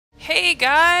Hey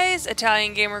guys,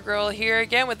 Italian Gamer Girl here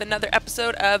again with another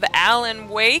episode of Alan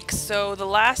Wake. So the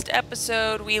last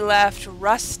episode we left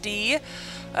Rusty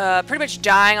pretty much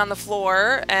dying on the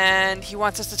floor, and he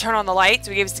wants us to turn on the lights.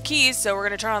 So he gave us the keys, so we're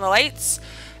going to turn on the lights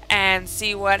and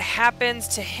see what happens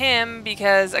to him,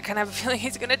 because I kind of have a feeling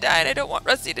he's going to die and I don't want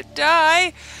Rusty to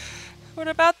die. What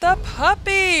about the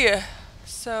puppy?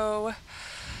 So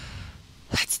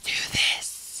let's do this.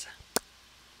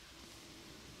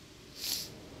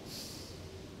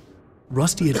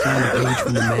 Rusty had found a page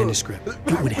from the manuscript.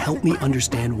 It would help me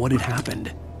understand what had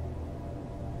happened.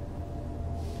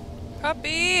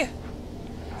 Puppy!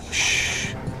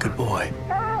 Shh. Good boy.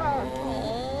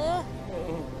 Aww.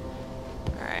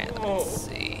 Alright, let's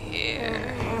see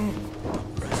here.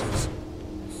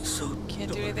 So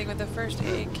Can't do anything with the first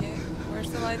aid kit. Where's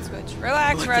the light switch?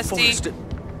 Relax, Rusty!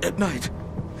 At night.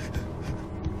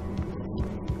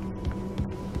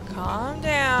 Calm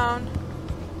down.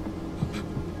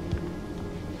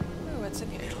 Ooh, what's in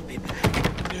here? It'll be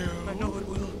back. No. I know it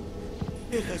will.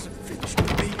 It hasn't finished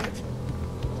with me yet.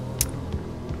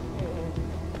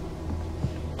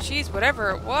 Jeez,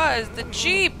 whatever it was, the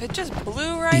Jeep, it just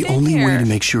blew right in The only here. way to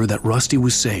make sure that Rusty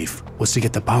was safe was to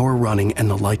get the power running and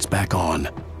the lights back on.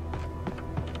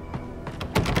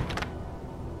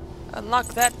 Unlock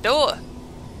that door.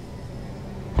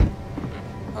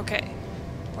 Okay,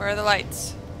 where are the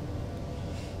lights?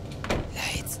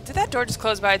 Lights. Did that door just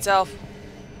close by itself?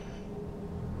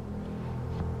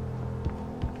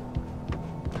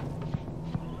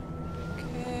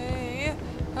 Okay.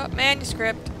 Oh,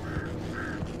 manuscript.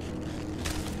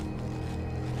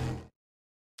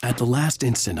 At the last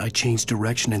instant, I changed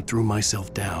direction and threw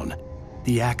myself down.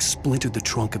 The axe splintered the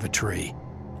trunk of a tree.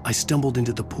 I stumbled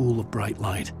into the pool of bright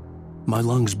light. My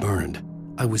lungs burned.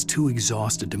 I was too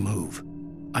exhausted to move.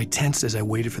 I tensed as I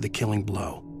waited for the killing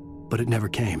blow, but it never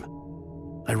came.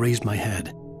 I raised my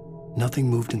head. Nothing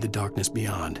moved in the darkness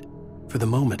beyond. For the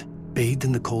moment, bathed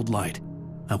in the cold light,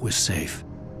 I was safe.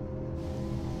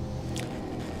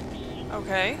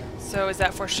 Okay, so is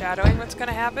that foreshadowing what's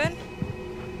gonna happen?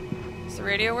 Is the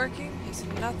radio working? Is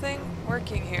nothing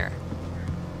working here?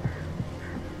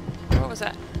 What was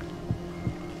that?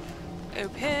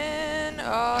 Open!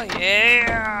 Oh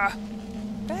yeah!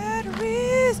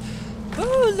 Batteries!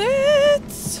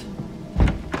 Bullets!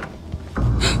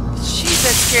 Jeez,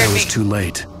 that scared I me. was too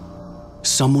late.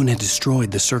 Someone had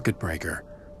destroyed the circuit breaker.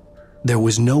 There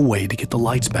was no way to get the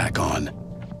lights back on.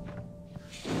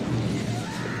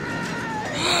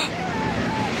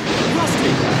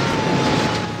 Rusty!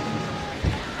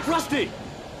 Rusty!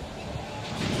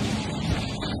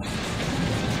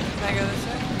 Can I go this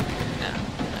way? No.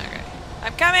 Okay.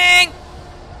 I'm coming!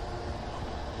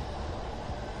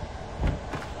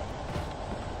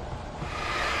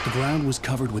 The ground was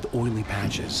covered with oily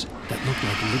patches that looked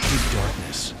like liquid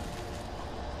darkness.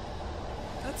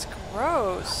 That's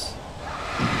gross.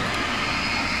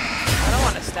 I don't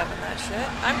want to step in that shit.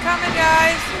 I'm coming,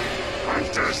 guys!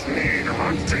 I just need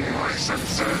hunting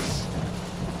licenses.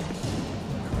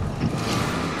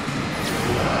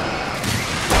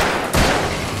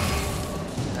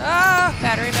 Ah!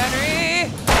 Battery,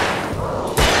 battery!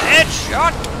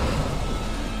 Headshot!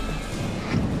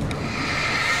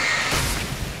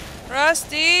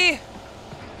 Rusty!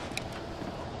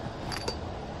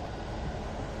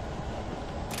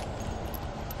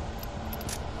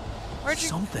 Where'd you...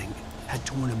 Something had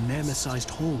torn a mammoth-sized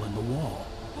hole in the wall.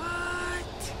 What?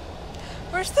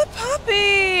 Where's the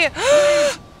puppy?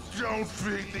 Don't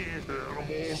feed the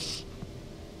animals.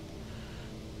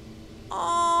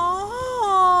 Aww.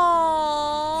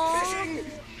 Fishing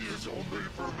Is only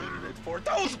permitted for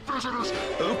those visitors.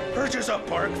 who purchase a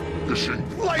park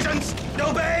Fishing. license.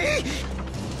 Obey!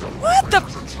 What the?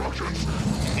 Instructions.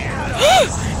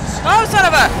 Oh, son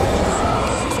of a!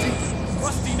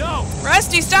 Rusty, no!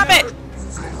 Rusty, stop it!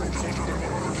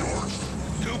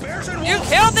 Two bears and You wolves.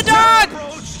 killed the dog!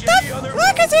 Approach The any other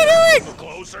fuck is he doing?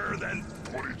 closer than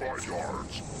 25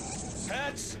 yards.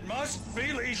 pets must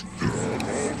be leashed.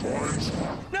 Lines.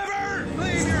 Never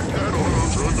leave your And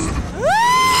unattended.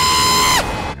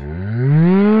 Ah!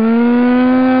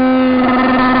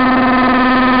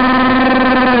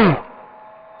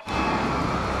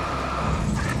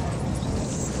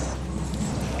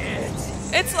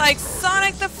 It's like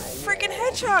Sonic the freaking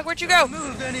Hedgehog. Where'd you go?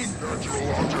 move any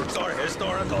Natural objects. or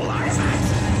historical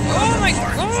artifacts. Oh my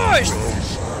gosh!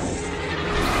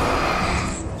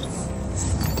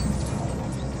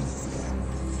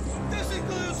 This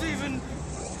includes even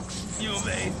you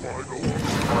made I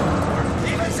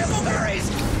know. even simple berries.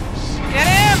 Get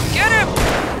him! Get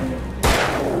him!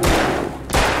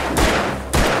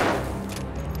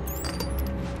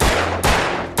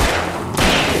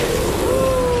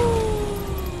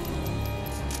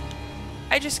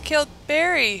 just killed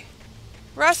Barry.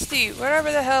 Rusty,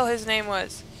 whatever the hell his name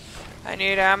was. I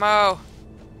need ammo.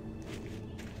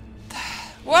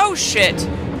 Whoa, shit!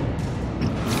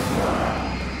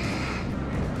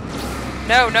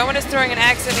 No, no one is throwing an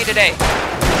axe at me today. Take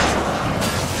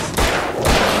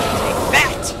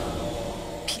that!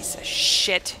 Piece of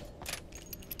shit.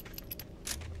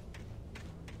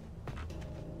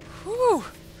 Whew.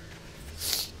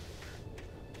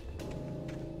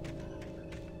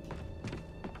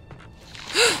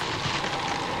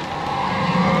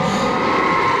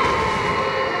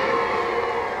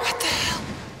 What the hell?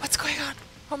 What's going on?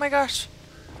 Oh my gosh.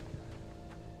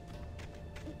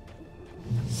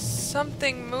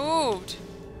 Something moved.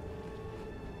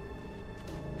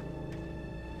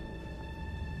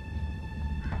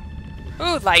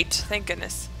 Ooh, light. Thank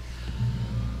goodness.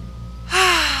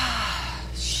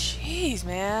 Jeez,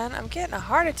 man. I'm getting a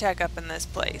heart attack up in this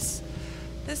place.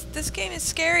 This game is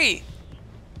scary.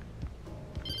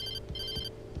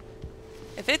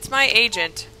 If it's my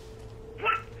agent...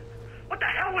 What? What the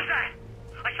hell was that?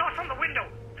 I saw it from the window.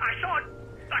 I saw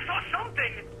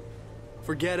something.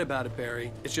 Forget about it,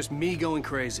 Barry. It's just me going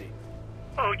crazy.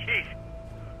 Oh, jeez.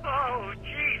 Oh,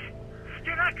 jeez.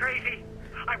 You're not crazy.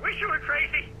 I wish you were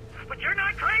crazy, but you're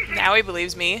not crazy. Now he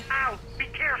believes me. Ow, be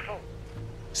careful.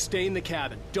 Stay in the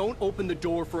cabin. Don't open the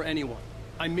door for anyone.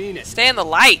 I mean it. Stay in the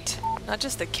light, not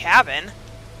just the cabin.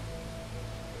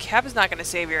 Cabin's not gonna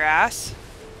save your ass.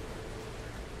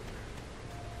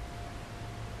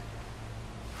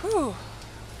 Whew.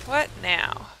 What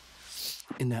now?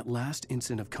 In that last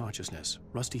instant of consciousness,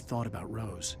 Rusty thought about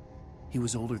Rose. He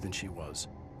was older than she was.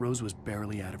 Rose was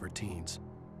barely out of her teens,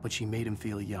 but she made him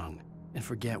feel young and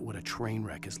forget what a train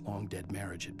wreck his long-dead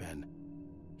marriage had been.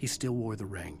 He still wore the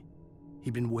ring.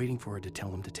 He'd been waiting for her to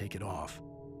tell him to take it off.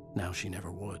 Now she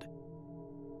never would.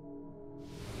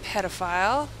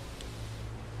 Pedophile.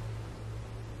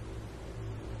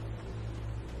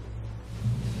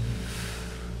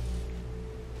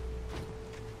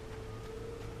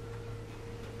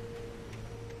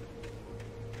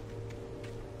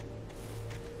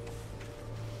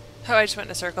 Oh, I just went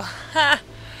in a circle. I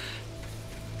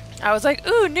was like,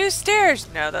 ooh, new stairs.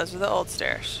 No, those were the old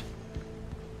stairs.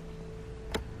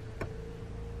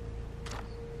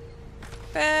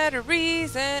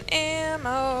 Batteries and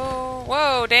ammo.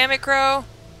 Whoa, damn it, Crow.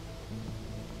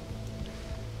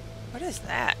 What is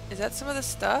that? Is that some of the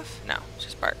stuff? No, it's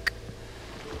just bark.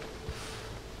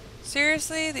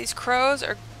 Seriously, these crows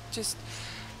are just...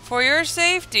 For your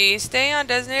safety, stay on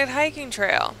designated hiking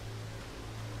trail.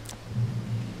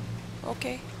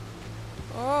 Okay.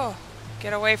 Oh,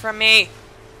 get away from me.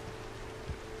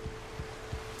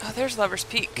 Oh, there's Lover's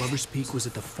Peak. Lover's Peak was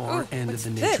at the far end of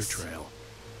the nature this? trail.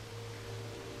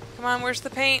 Come on, where's the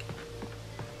paint?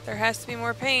 There has to be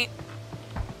more paint.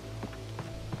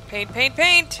 Paint, paint,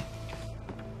 paint!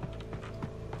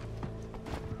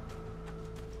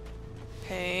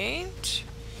 Paint.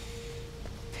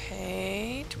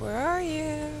 Paint, where are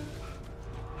you?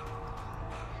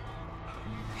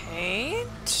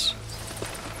 Paint.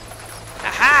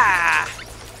 Aha!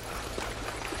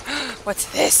 What's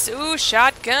this? Ooh,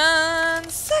 shotgun!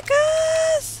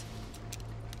 Suckers!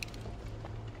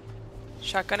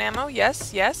 Shotgun ammo?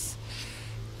 Yes, yes.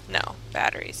 No.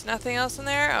 Batteries. Nothing else in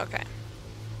there? Okay.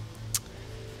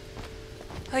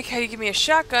 I like how you give me a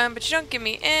shotgun, but you don't give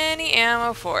me any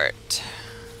ammo for it.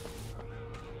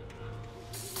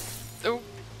 Oh.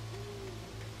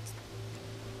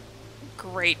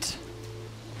 Great.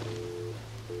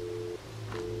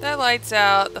 That light's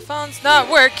out. The phone's not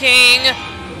working.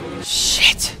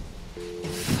 Shit.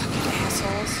 Fucking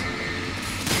assholes.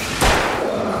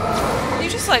 You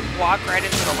just like walk right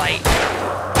into the light.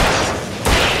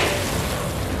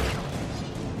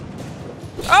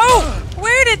 Oh!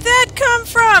 Where did that come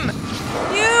from?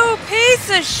 You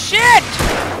piece of shit!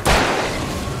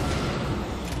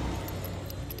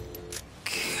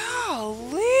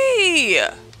 Golly!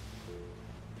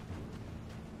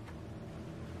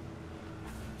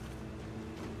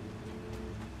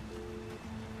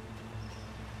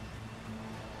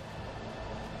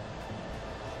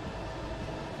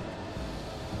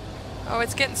 Oh,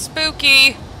 it's getting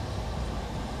spooky.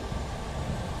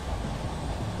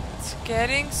 It's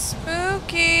getting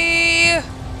spooky.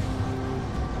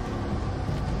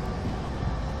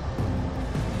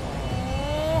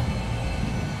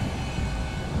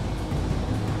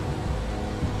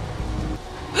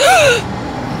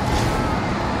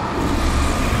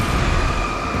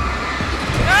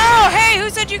 Oh, hey, who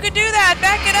said you could do that?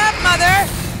 Back it up, mother.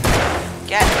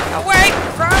 Get away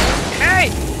from... Hey!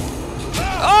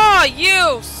 Oh,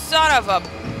 you son of a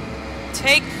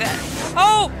Take that.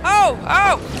 Oh! Oh!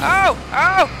 Oh! Oh!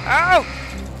 Oh! Oh!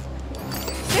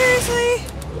 Seriously?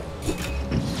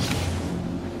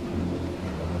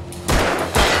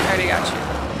 I already got you.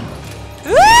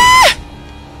 Ah!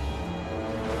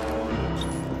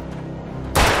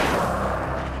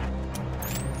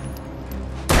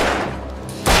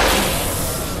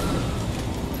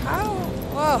 How?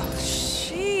 Whoa,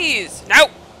 jeez. No!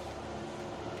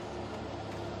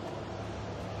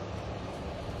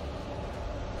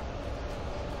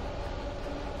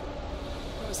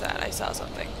 What was that? I saw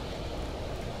something.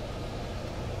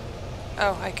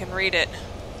 Oh, I can read it.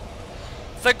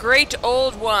 The Great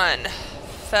Old One.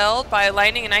 Felled by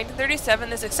lightning in 1937,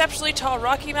 this exceptionally tall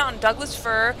Rocky Mountain Douglas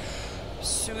fir,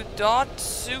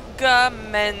 Sudotsuga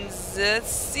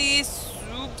menzesi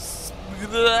subs...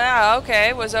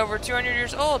 Okay, was over 200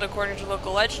 years old. According to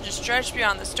local legend, it stretched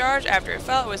beyond the stars. After it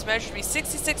fell, it was measured to be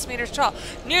 66 meters tall,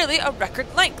 nearly a record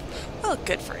length. Well,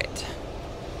 good for it.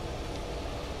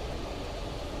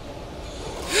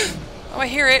 Oh, I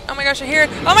hear it. Oh my gosh, I hear it.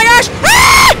 Oh my gosh!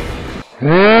 Ah!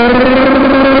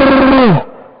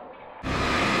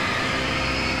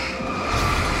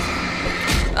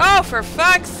 Oh, for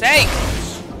fuck's sake!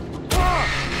 Oh,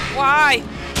 why?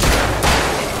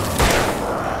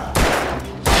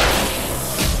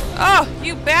 Oh,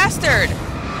 you bastard!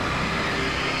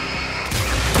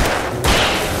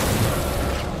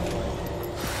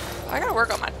 I gotta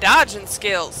work on my dodging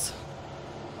skills.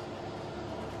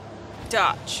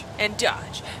 Dodge, and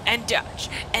dodge, and dodge,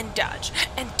 and dodge,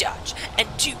 and dodge, and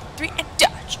 2, 3, and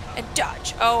dodge, and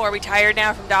dodge. Oh, are we tired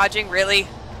now from dodging? Really?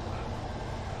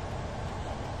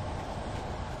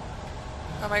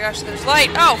 Oh my gosh, there's light.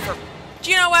 Oh, for...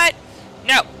 Do you know what?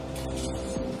 No.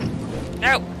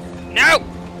 No. No!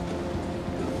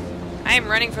 I am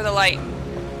running for the light.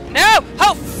 No!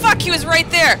 Oh, fuck, he was right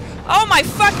there! Oh my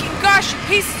fucking gosh, you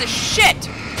pieces of shit!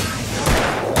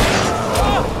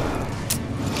 Oh.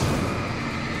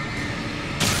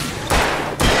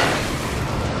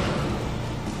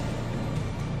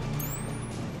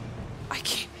 I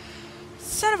can't...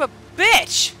 Son of a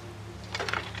bitch!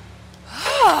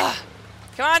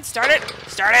 Come on, start it!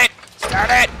 Start it! Start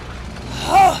it!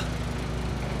 Oh.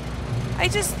 I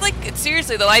just, like,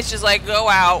 seriously, the lights just, like, go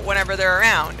out whenever they're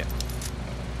around.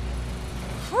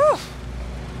 Whew.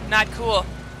 Not cool.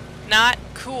 Not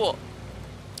cool.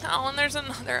 Oh, and there's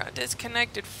another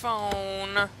disconnected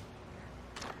phone.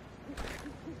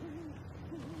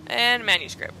 And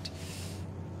manuscript.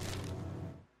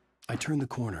 I turned the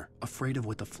corner, afraid of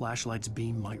what the flashlight's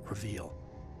beam might reveal.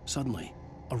 Suddenly,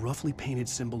 a roughly painted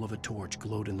symbol of a torch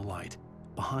glowed in the light.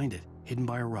 Behind it, hidden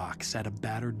by a rock, sat a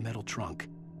battered metal trunk.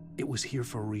 It was here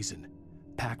for a reason.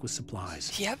 Packed with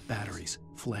supplies, Yep. batteries,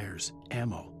 flares,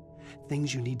 ammo.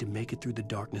 Things you need to make it through the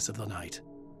darkness of the night.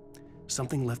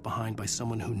 Something left behind by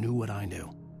someone who knew what I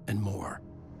knew, and more.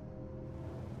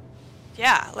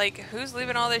 Yeah, like, who's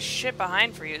leaving all this shit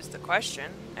behind for you is the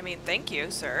question. I mean, thank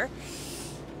you, sir.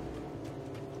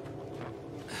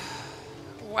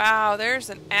 Wow, there's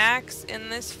an axe in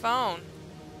this phone.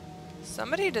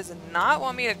 Somebody does not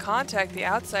want me to contact the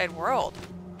outside world.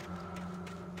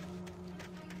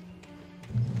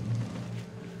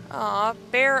 Aw,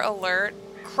 bear alert.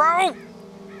 Crow!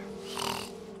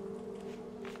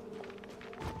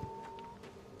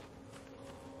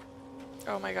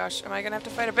 Oh my gosh, am I gonna have to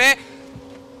fight a bear?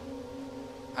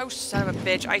 Oh, son of a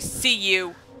bitch, I see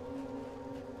you!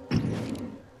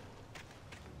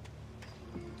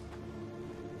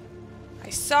 I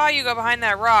saw you go behind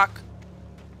that rock.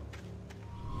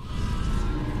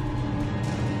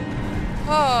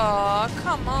 Oh,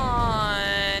 come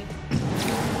on.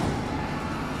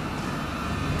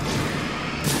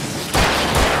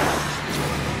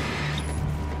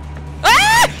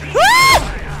 Ah! Ah!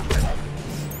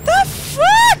 The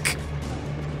fuck?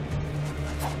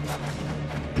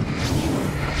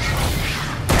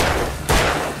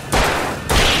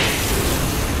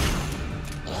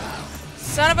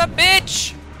 Son of a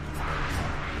bitch!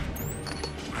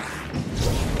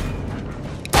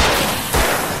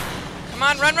 Come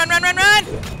on, run, run, run, run, run!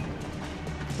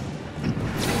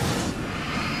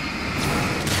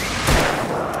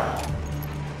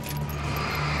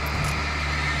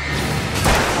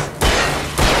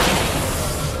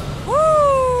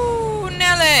 Woo!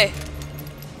 Nelly!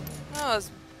 That was...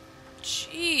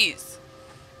 Jeez.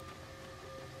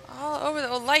 All over the...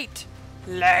 Oh, light!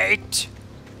 Light!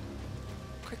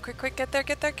 Quick, quick, quick, get there,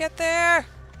 get there, get there!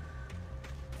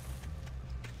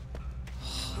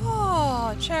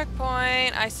 Oh,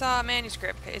 checkpoint. I saw a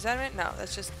manuscript. Is that it? No,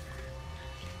 that's just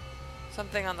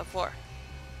something on the floor.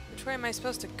 Which way am I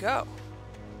supposed to go?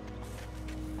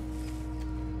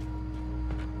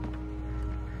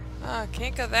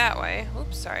 Can't go that way.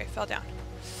 Oops, sorry, fell down.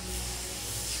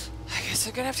 I guess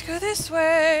I'm gonna have to go this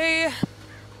way.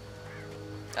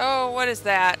 Oh, what is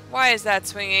that? Why is that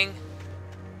swinging?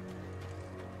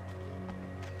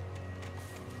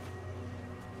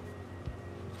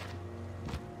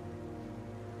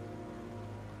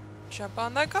 Jump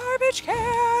on the garbage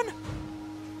can!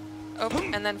 Oh,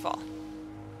 and then fall.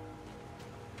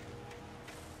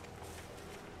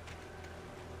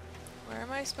 Where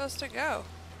am I supposed to go?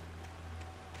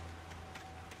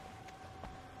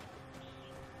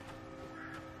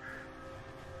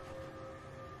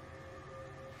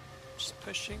 Just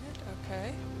pushing it?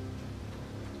 Okay.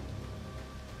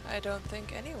 I don't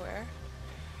think anywhere.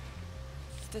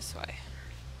 This way.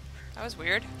 That was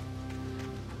weird.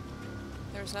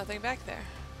 There was nothing back there.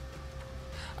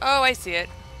 Oh, I see it.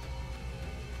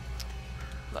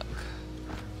 Look.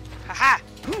 Haha!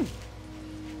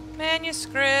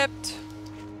 Manuscript!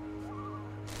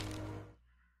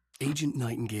 Agent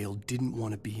Nightingale didn't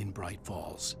want to be in Bright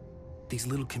Falls. These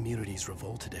little communities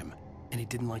revolted him, and he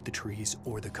didn't like the trees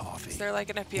or the coffee. Is there like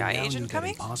an FBI He now agent knew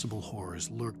coming? that impossible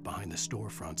horrors lurked behind the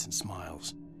storefronts and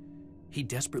smiles. He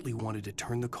desperately wanted to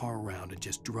turn the car around and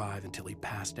just drive until he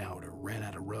passed out or ran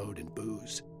out of road and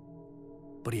booze.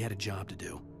 But he had a job to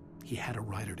do. He had a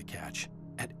rider to catch,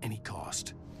 at any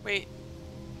cost. Wait.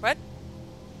 What?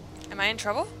 Am I in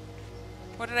trouble?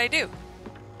 What did I do?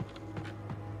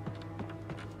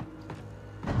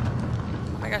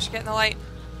 Oh my gosh, get in the light.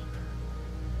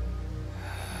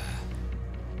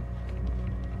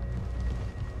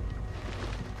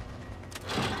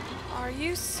 Are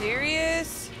you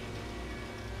serious?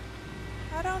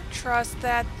 I don't trust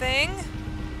that thing.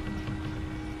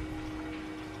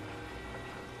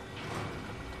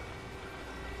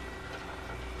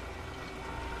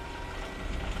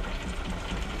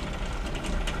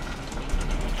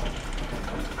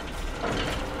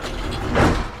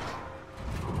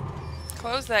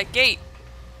 Close that gate.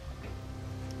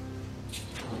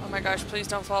 Oh my gosh, please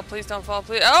don't fall, please don't fall,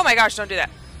 please. Oh my gosh, don't do that.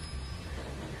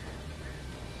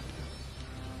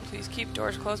 Please keep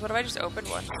doors closed. What if I just opened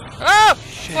one? Oh!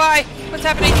 Shit. Why? What's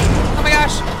happening? Oh my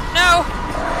gosh. No!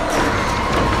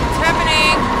 What's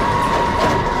happening?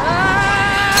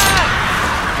 Ah!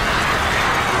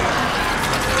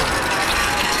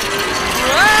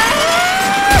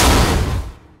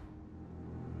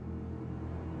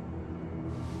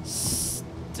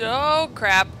 Oh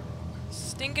crap.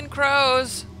 Stinking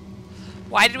crows.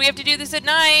 Why did we have to do this at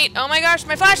night? Oh my gosh,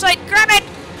 my flashlight! Grab it!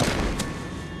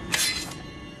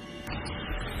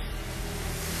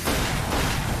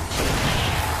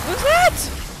 Who's that?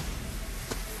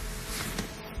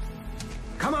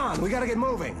 Come on, we gotta get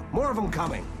moving. More of them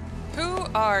coming. Who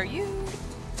are you?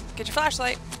 Get your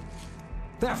flashlight.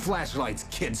 That flashlight's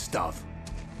kid stuff.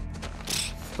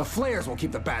 The flares will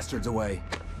keep the bastards away.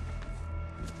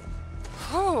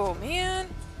 Oh, man.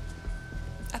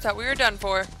 I thought we were done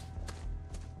for.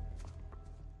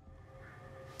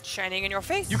 Shining in your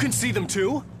face. You can see them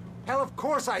too? Hell, of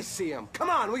course I see them. Come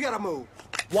on, we gotta move.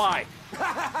 Why? Because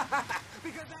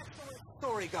that's the way the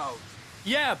story goes.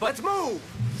 Yeah, but Let's move!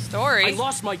 Story. I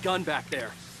lost my gun back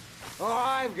there. Oh,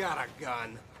 I've got a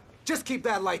gun. Just keep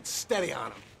that light steady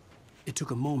on him. It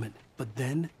took a moment, but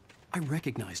then I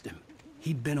recognized him.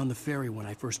 He'd been on the ferry when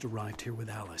I first arrived here with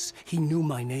Alice. He knew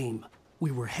my name.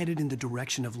 We were headed in the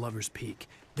direction of Lover's Peak.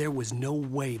 There was no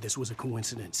way this was a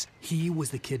coincidence. He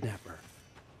was the kidnapper.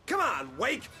 Come on,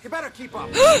 Wake! You better keep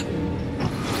up. Come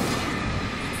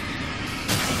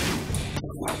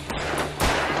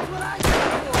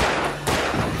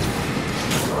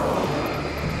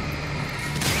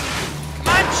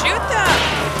on, shoot them!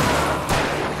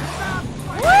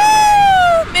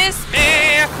 Woo! Miss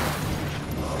me!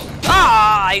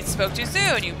 Ah, I spoke too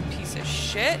soon, you piece of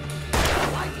shit.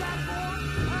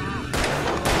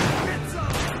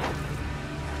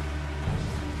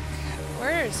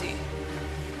 Where is he?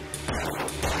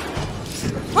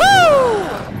 Woo!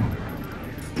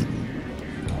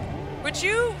 Would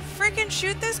you freaking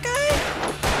shoot this guy?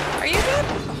 Are you that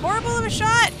horrible of a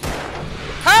shot?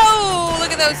 Oh,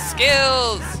 look at those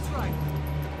skills.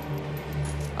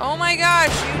 Oh my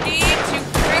gosh, you need to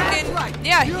freaking...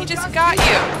 Yeah, he just got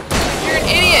you. You're an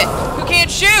idiot who can't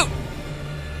shoot.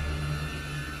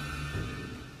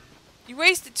 You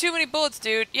wasted too many bullets,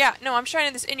 dude. Yeah, no, I'm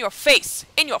shining this in your face.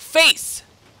 In your face.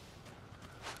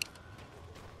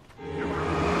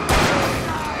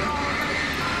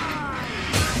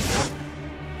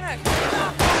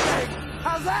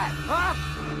 How's that, huh?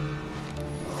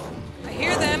 I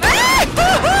hear them.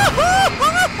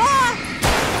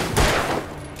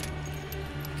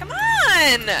 Come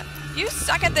on! You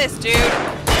suck at this, dude.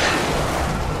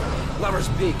 Lover's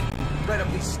Peak. Right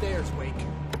up these stairs, Wake.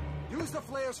 Use the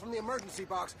flares from the emergency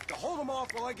box to hold them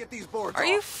off while I get these boards Are off.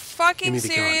 you Give fucking me the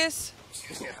gun. serious?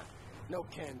 Yeah, no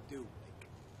can do.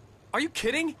 Are you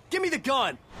kidding? Give me the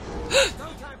gun! No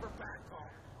time for back call.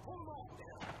 Hold them off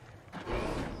now.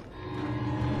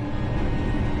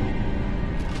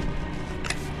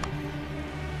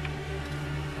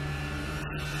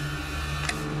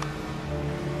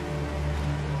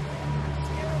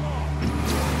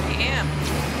 I am.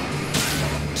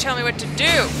 Tell me what to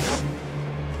do.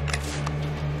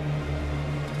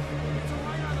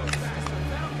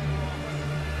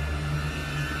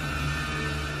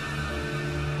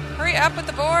 Hurry up with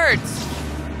the boards.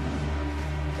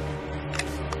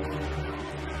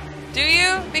 Do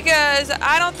you? Because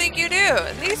I don't think you do.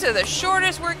 These are the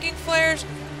shortest working flares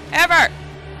ever.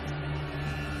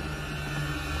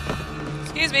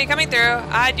 Excuse me, coming through.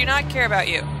 I do not care about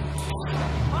you.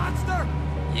 Monster!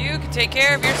 You can take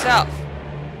care of yourself.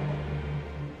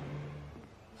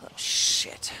 Oh,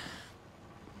 shit.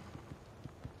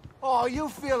 Oh, you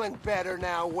feeling better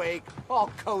now, Wake?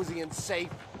 All cozy and safe.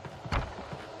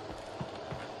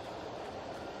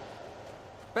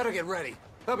 Better get ready.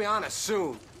 They'll be on us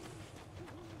soon.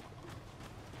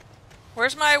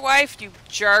 Where's my wife, you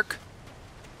jerk?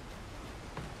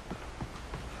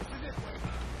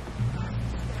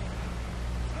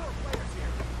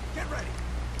 Get ready.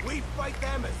 We fight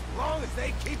them as long as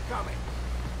they keep coming.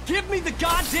 Give me the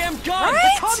goddamn gun! Right?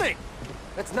 They're coming!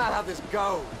 That's not how this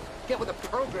goes. Get with the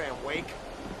program, Wake.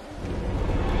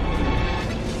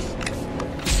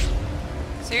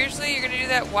 Seriously, you're gonna do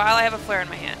that while I have a flare in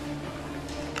my hand?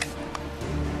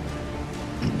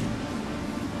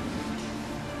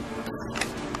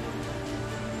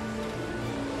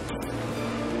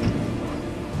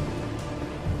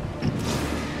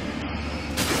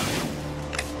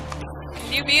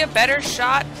 Can you be a better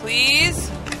shot, please?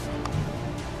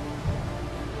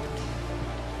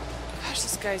 Gosh,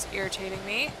 this guy's irritating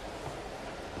me.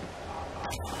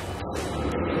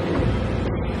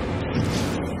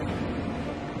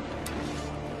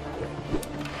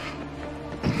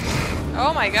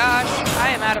 Oh my gosh, I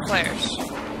am out of players.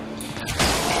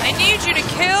 I need you to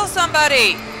kill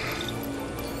somebody!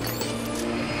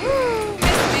 Woo,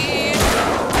 miss me.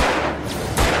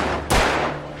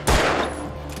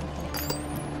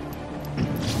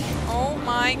 Oh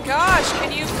my gosh,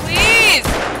 can you please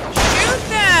shoot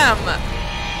them?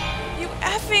 You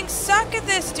effing suck at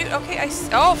this, dude. Okay,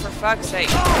 oh, for fuck's sake.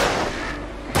 Damn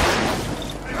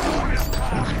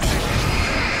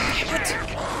it.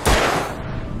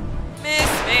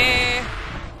 Miss me.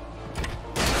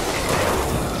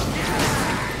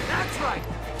 That's right.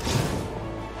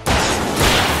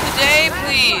 Today,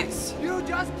 please. You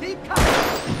just keep coming.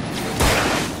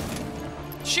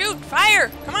 Shoot! Fire!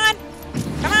 Come on!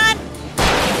 Come on!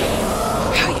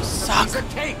 Wow, you suck. Piece of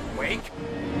cake, Wake.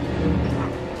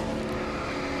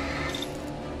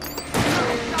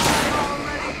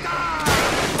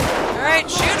 Alright,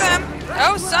 shoot him!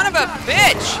 Oh, son of a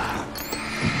bitch!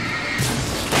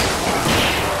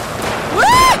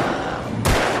 Woo!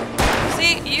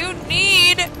 See, you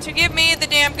need to give me the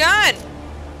damn gun!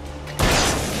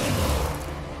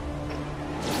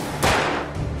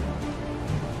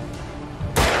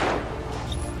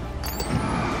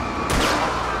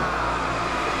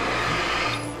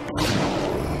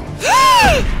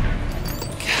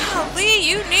 Golly,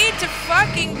 you need to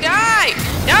fucking die!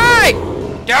 Die!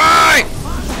 Die!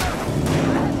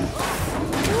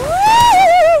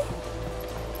 Woo!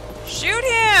 Shoot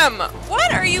him!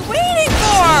 What are you waiting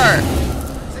for?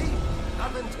 See?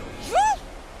 Nothing to it.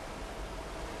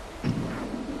 Woo!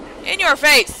 In your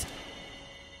face!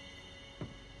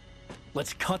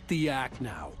 Let's cut the act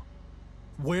now.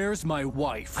 Where's my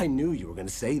wife? I knew you were gonna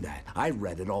say that. I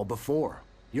read it all before.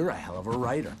 You're a hell of a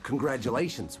writer.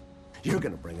 Congratulations. You're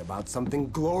gonna bring about something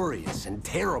glorious and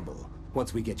terrible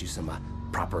once we get you some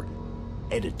proper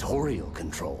editorial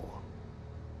control.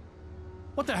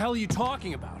 What the hell are you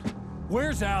talking about?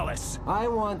 Where's Alice? I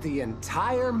want the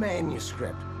entire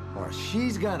manuscript, or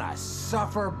she's gonna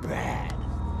suffer bad.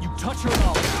 You touch her and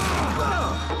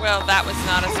I'll... Well, that was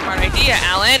not a smart idea,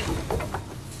 Alan.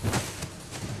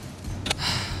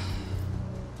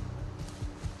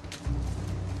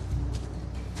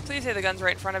 Please say the gun's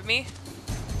right in front of me.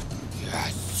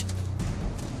 Yes.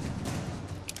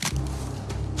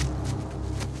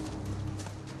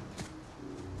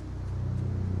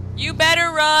 You better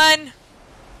run!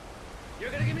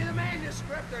 You're gonna give me the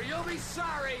manuscript, or you'll be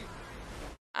sorry.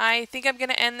 I think I'm going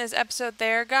to end this episode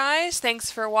there, guys.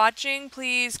 Thanks for watching.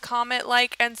 Please comment,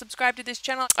 like, and subscribe to this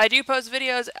channel. I do post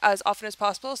videos as often as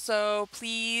possible, so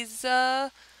please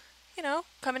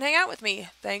come and hang out with me.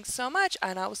 Thanks so much,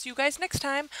 and I will see you guys next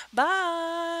time.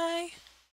 Bye!